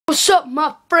What's up,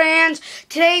 my friends?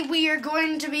 Today we are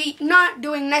going to be not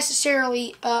doing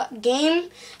necessarily a game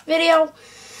video,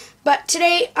 but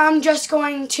today I'm just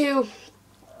going to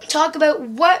talk about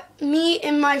what me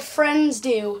and my friends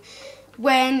do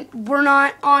when we're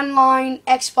not online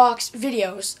Xbox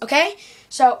videos, okay?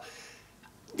 So,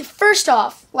 first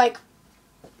off, I'm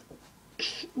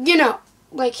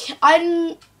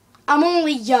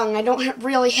only young. I don't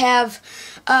really have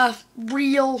a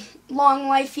real long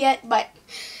life yet, but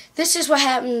this is what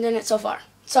happened in it so far.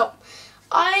 So,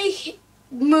 I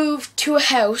moved to a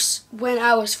house when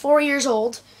I was 4 years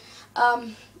old.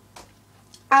 I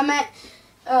met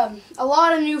a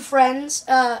lot of new friends.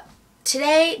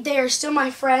 Today, they are still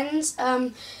my friends.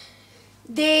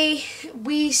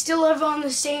 We still live on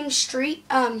the same street.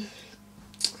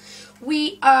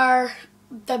 We are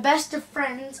the best of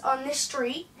friends on this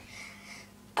street.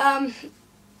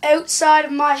 Outside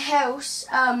of my house,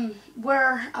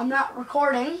 where I'm not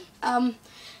recording,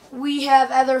 we have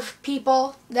other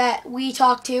people that we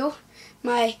talk to.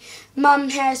 My mom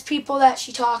has people that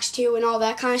she talks to and all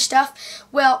that kind of stuff.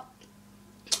 Well,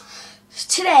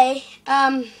 today,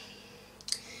 to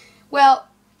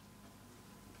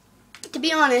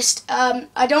be honest,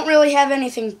 I don't really have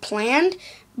anything planned,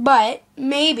 but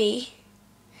maybe,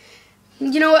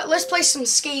 you know what, let's play some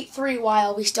Skate 3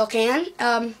 while we still can.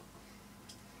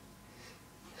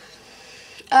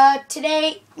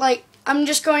 Today, I'm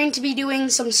just going to be doing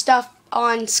some stuff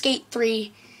on Skate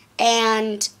 3,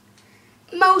 and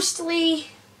mostly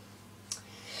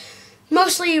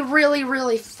really,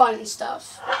 really fun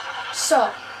stuff.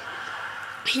 So,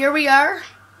 here we are,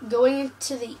 going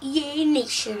into the EA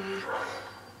Nation.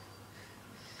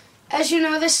 As you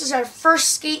know, this is our first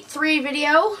Skate 3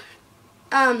 video.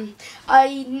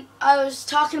 I was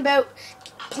talking about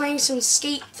playing some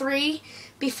Skate 3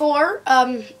 before.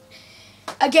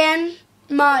 Again,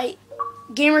 my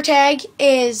gamer tag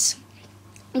is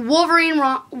Wolverine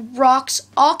Rocks,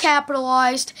 all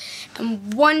capitalized,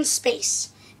 and one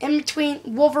space in between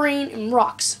Wolverine and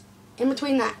Rocks. In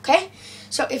between that, okay?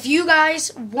 So if you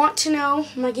guys want to know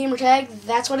my gamer tag,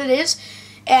 that's what it is.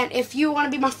 And if you want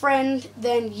to be my friend,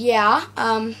 then yeah,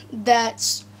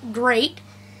 that's great.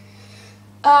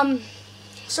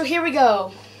 So here we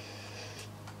go.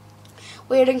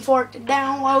 Waiting for it to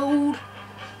download.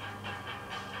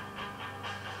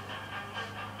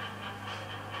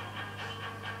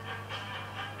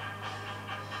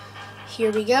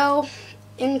 Here we go,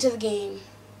 into the game.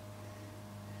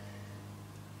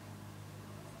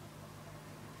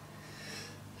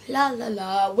 La la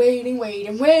la, waiting. I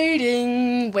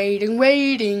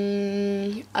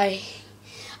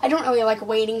don't really like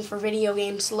waiting for video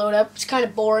games to load up. It's kind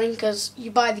of boring because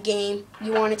you buy the game,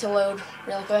 you want it to load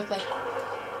really quickly.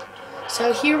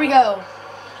 So here we go.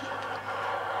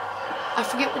 I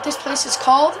forget what this place is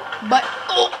called, but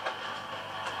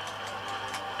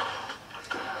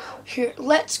here,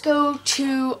 let's go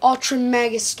to Ultra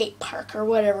Mega Skate Park, or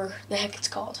whatever the heck it's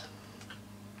called.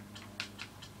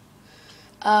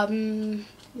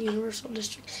 Universal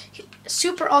District.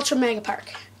 Super Ultra Mega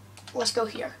Park. Let's go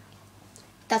here.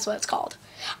 That's what it's called.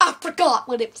 I forgot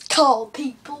what it was called,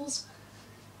 peoples.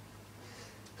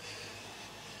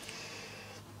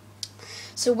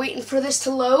 So waiting for this to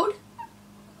load.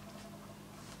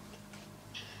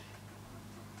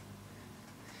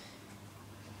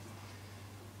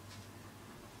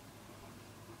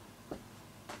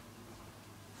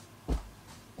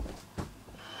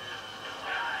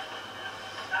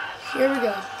 Here we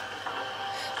go.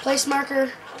 Place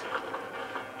marker,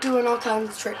 doing all kinds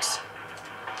of tricks.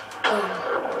 Boom.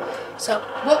 So,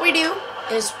 what we do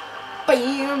is,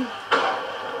 bam.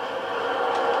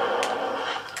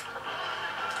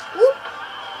 Whoop.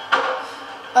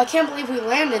 I can't believe we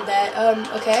landed that.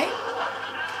 Okay.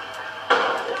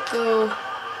 Go.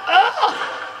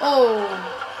 Oh,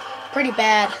 pretty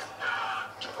bad.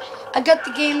 I got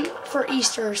the game for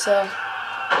Easter, so.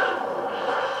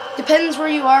 Depends where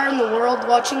you are in the world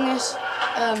watching this.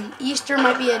 Easter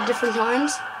might be at different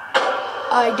times.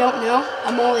 I don't know.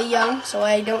 I'm only young, so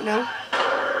I don't know.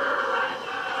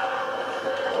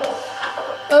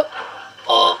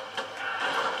 Oh.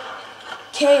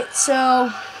 Okay,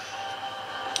 so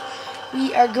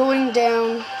we are going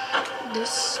down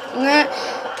this.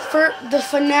 For the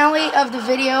finale of the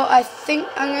video, I think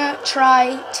I'm gonna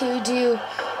try to do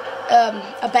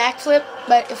a backflip,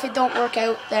 but if it don't work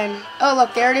out, then oh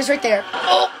look, there it is right there.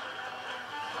 Oh,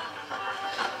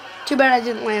 too bad I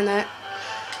didn't land that.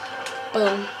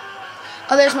 Boom.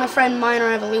 Oh, there's my friend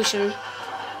Minor Evolution.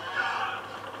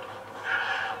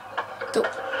 Go.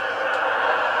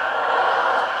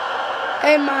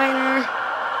 Hey, Minor.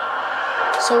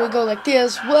 So So we go like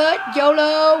this. What?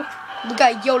 YOLO. We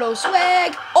got YOLO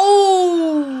swag.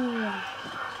 Oh!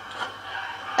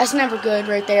 That's never good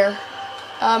right there.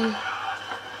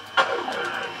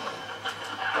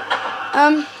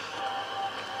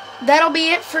 That'll be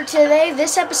it for today,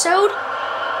 this episode.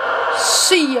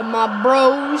 See ya, my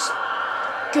bros.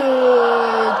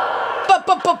 Good.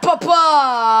 Ba-ba-ba-ba-ba.